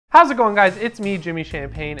How's it going, guys? It's me, Jimmy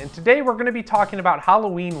Champane, and today we're going to be talking about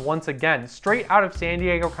Halloween once again, straight out of San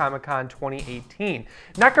Diego Comic-Con 2018.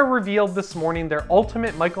 NECA revealed this morning their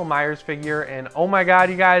ultimate Michael Myers figure, and oh my god,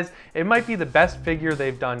 you guys, it might be the best figure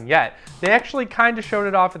they've done yet. They actually kind of showed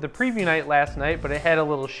it off at the preview night last night, but it had a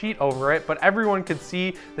little sheet over it, but everyone could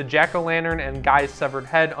see the jack-o'-lantern and guy's severed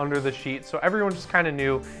head under the sheet, so everyone just kind of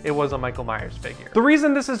knew it was a Michael Myers figure. The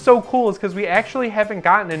reason this is so cool is because we actually haven't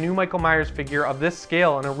gotten a new Michael Myers figure of this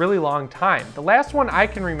scale in a really long time. The last one I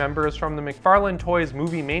can remember is from the McFarlane Toys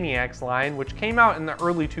Movie Maniacs line, which came out in the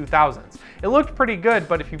early 2000s. It looked pretty good,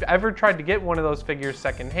 but if you've ever tried to get one of those figures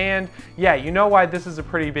secondhand, yeah, you know why this is a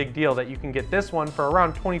pretty big deal, that you can get this one for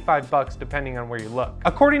around 25 bucks depending on where you look.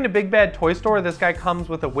 According to Big Bad Toy Store, this guy comes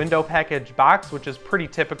with a window package box, which is pretty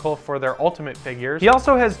typical for their ultimate figures. He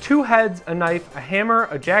also has two heads, a knife, a hammer,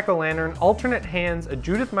 a jack-o'-lantern, alternate hands, a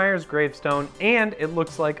Judith Myers gravestone, and it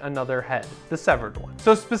looks like another head, the severed one.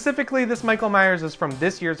 So specifically, this Michael Myers is from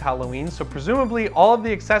this year's Halloween, so presumably all of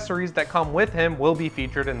the accessories that come with him will be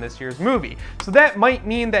featured in this year's movie. So that might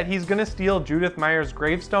mean that he's gonna steal Judith Myers'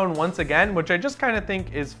 gravestone once again, which I just kind of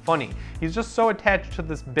think is funny. He's just so attached to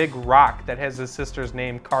this big rock that has his sister's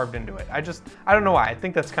name carved into it. I don't know why, I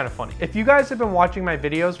think that's kind of funny. If you guys have been watching my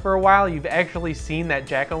videos for a while, you've actually seen that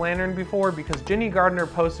jack-o'-lantern before, because Jenny Gardner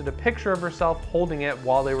posted a picture of herself holding it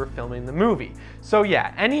while they were filming the movie. So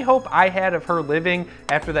yeah, any hope I had of her living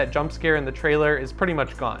after that jump scare in the trailer is pretty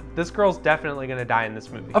much gone. This girl's definitely gonna die in this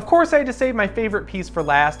movie. Of course, I had to save my favorite piece for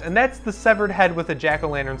last, and that's the severed head with a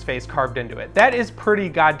jack-o'-lantern's face carved into it. That is pretty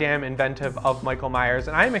goddamn inventive of Michael Myers,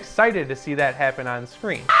 and I'm excited to see that happen on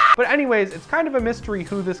screen. But anyways, it's kind of a mystery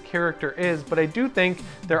who this character is, but I do think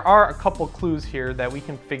there are a couple clues here that we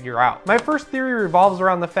can figure out. My first theory revolves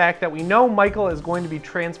around the fact that we know Michael is going to be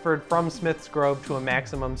transferred from Smith's Grove to a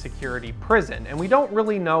maximum security prison, and we don't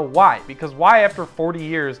really know why, because why after 40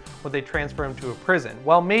 years would they transfer him to a prison?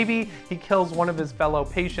 Well, maybe he kills one of his fellow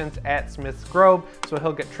patients at Smith's Grove, so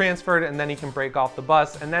he'll get transferred and then he can break off the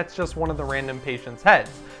bus, and that's just one of the random patients'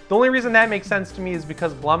 heads. The only reason that makes sense to me is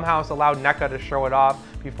because Blumhouse allowed NECA to show it off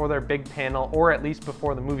before their big panel, or at least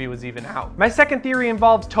before the movie was even out. My second theory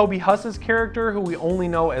involves Toby Huss's character, who we only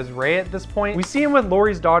know as Ray at this point. We see him with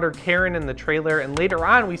Laurie's daughter Karen in the trailer, and later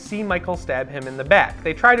on we see Michael stab him in the back.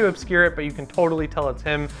 They try to obscure it, but you can totally tell it's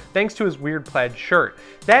him thanks to his weird plaid shirt.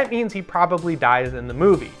 That means he probably dies in the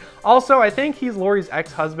movie. Also, I think he's Laurie's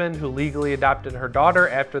ex-husband who legally adopted her daughter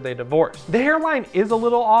after they divorced. The hairline is a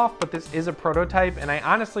little off, but this is a prototype, and I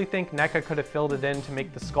honestly think NECA could have filled it in to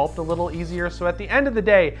make the sculpt a little easier, so at the end of the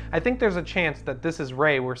day, I think there's a chance that this is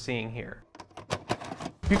Ray we're seeing here.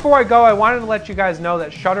 Before I go, I wanted to let you guys know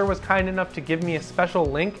that Shudder was kind enough to give me a special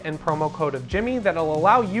link and promo code of Jimmy that'll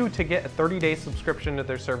allow you to get a 30-day subscription to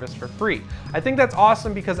their service for free. I think that's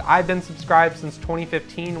awesome because I've been subscribed since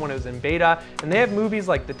 2015 when it was in beta, and they have movies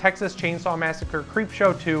like The Texas Chainsaw Massacre,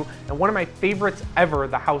 Creepshow 2, and one of my favorites ever,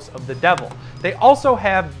 The House of the Devil. They also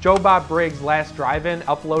have Joe Bob Briggs' Last Drive-In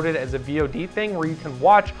uploaded as a VOD thing where you can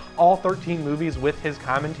watch all 13 movies with his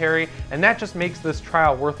commentary, and that just makes this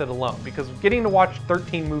trial worth it alone, because getting to watch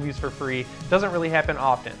 13 movies for free doesn't really happen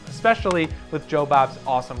often, especially with Joe Bob's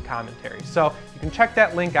awesome commentary. So you can check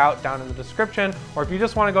that link out down in the description, or if you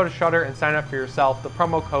just want to go to Shudder and sign up for yourself, the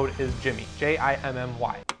promo code is Jimmy,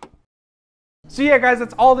 J-I-M-M-Y. So yeah, guys,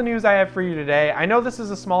 that's all the news I have for you today. I know this is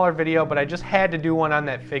a smaller video, but I just had to do one on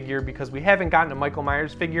that figure because we haven't gotten a Michael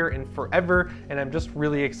Myers figure in forever, and I'm just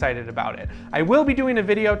really excited about it. I will be doing a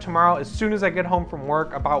video tomorrow as soon as I get home from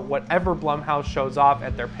work about whatever Blumhouse shows off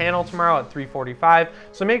at their panel tomorrow at 3:45,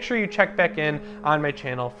 so make sure you check back in on my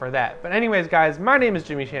channel for that. But anyways, guys, my name is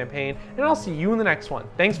Jimmy Champane, and I'll see you in the next one.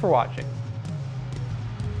 Thanks for watching.